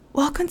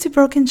Welcome to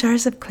Broken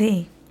Jars of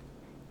Clay.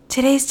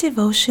 Today's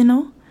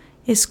devotional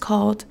is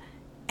called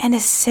An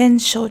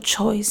Essential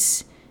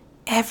Choice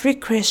Every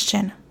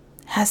Christian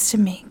Has to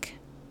Make.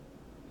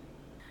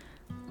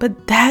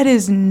 But that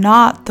is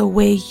not the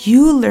way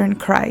you learn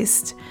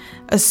Christ,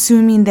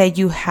 assuming that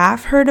you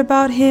have heard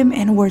about Him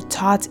and were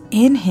taught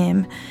in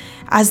Him,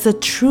 as the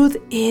truth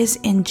is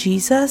in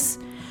Jesus,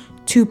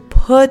 to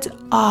put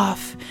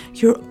off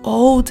your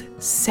old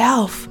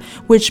self,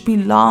 which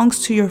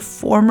belongs to your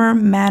former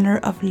manner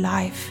of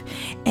life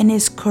and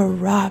is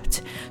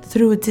corrupt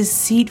through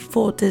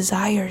deceitful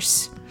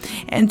desires,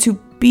 and to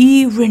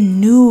be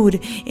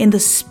renewed in the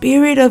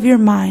spirit of your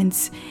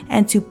minds,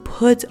 and to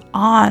put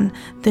on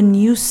the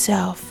new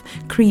self,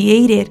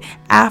 created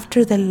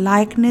after the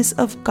likeness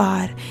of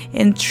God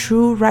in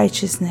true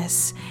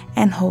righteousness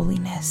and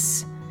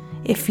holiness.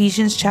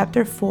 Ephesians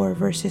chapter 4,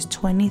 verses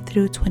 20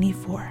 through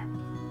 24.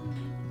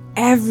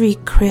 Every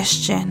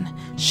Christian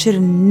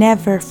should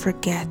never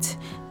forget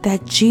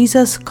that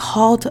Jesus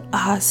called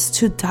us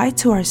to die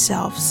to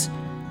ourselves.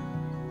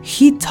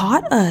 He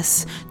taught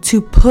us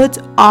to put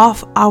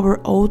off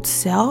our old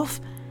self,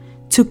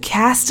 to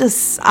cast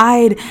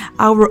aside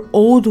our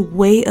old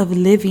way of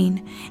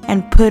living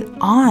and put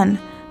on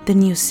the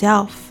new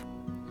self.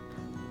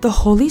 The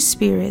Holy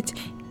Spirit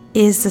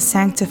is the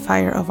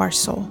sanctifier of our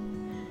soul,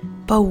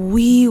 but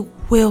we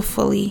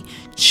willfully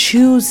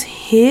choose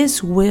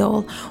His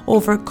will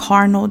over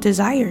carnal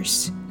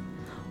desires.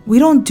 We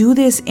don't do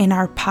this in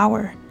our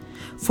power,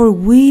 for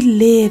we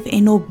live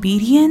in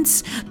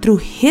obedience through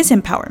His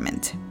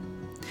empowerment.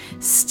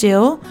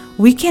 Still,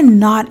 we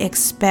cannot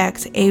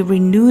expect a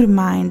renewed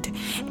mind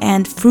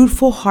and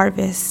fruitful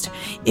harvest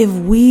if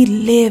we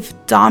live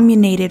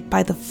dominated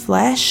by the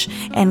flesh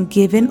and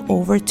given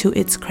over to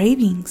its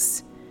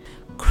cravings.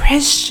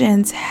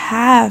 Christians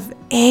have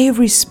a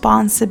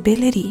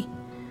responsibility.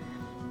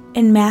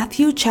 In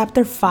Matthew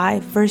chapter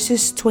 5,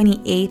 verses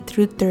 28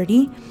 through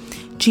 30,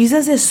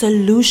 Jesus'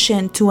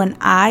 solution to an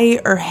eye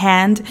or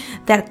hand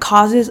that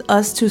causes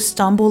us to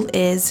stumble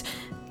is,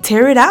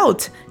 tear it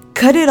out,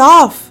 cut it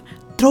off,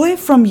 throw it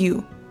from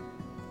you.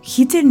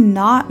 He did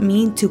not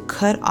mean to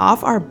cut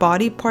off our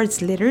body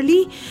parts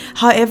literally.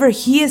 However,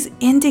 He is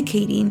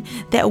indicating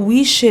that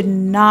we should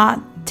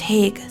not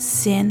take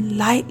sin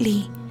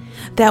lightly,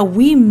 that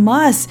we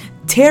must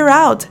tear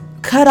out,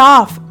 cut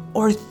off,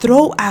 or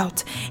throw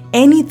out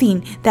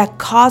anything that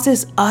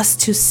causes us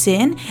to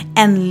sin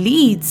and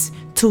leads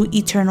to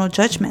eternal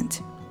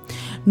judgment.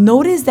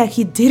 Notice that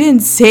He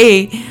didn't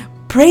say,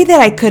 pray that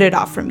I cut it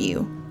off from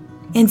you.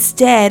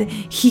 Instead,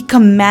 He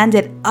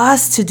commanded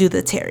us to do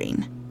the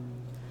tearing.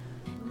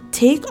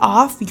 Take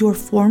off your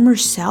former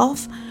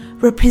self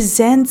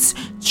represents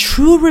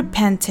true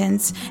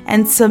repentance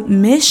and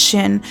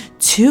submission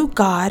to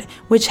God,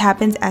 which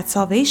happens at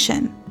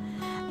salvation.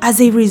 As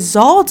a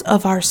result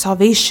of our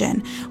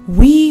salvation,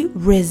 we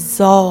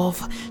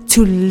resolve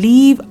to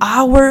leave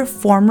our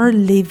former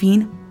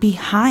living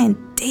behind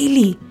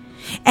daily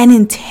and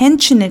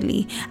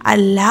intentionally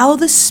allow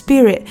the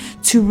Spirit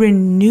to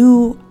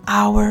renew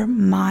our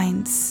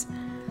minds.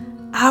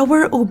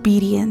 Our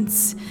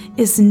obedience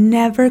is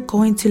never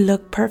going to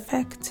look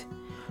perfect,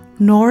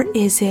 nor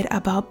is it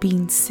about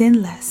being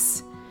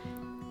sinless.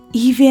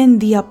 Even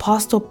the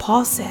Apostle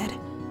Paul said,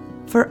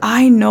 "For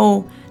I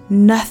know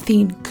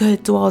nothing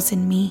good dwells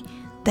in me,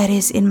 that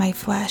is in my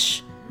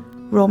flesh."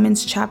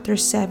 Romans chapter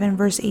 7,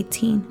 verse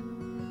 18.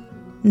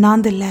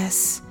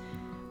 Nonetheless,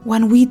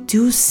 when we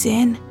do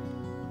sin,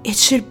 it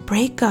should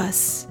break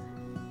us.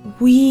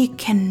 We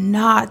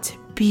cannot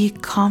be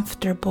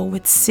comfortable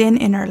with sin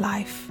in our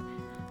life.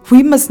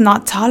 We must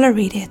not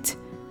tolerate it.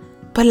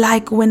 But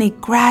like when a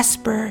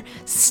grasper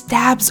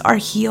stabs our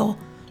heel,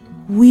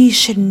 we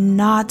should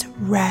not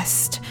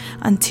rest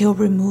until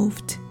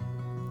removed.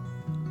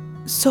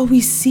 So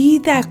we see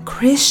that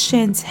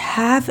Christians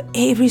have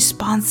a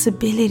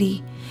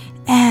responsibility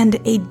and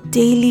a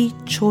daily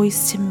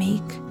choice to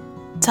make.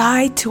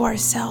 Die to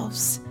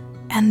ourselves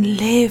and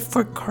live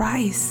for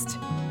Christ.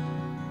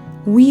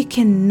 We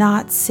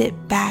cannot sit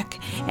back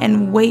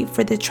and wait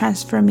for the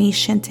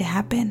transformation to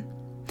happen.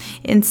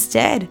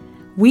 Instead,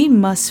 we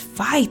must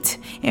fight,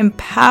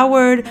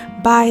 empowered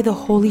by the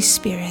Holy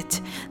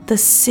Spirit, the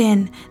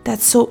sin that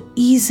so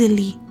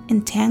easily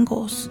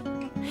entangles,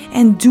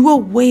 and do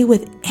away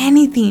with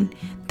anything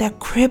that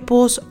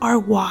cripples our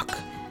walk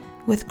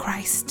with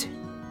Christ.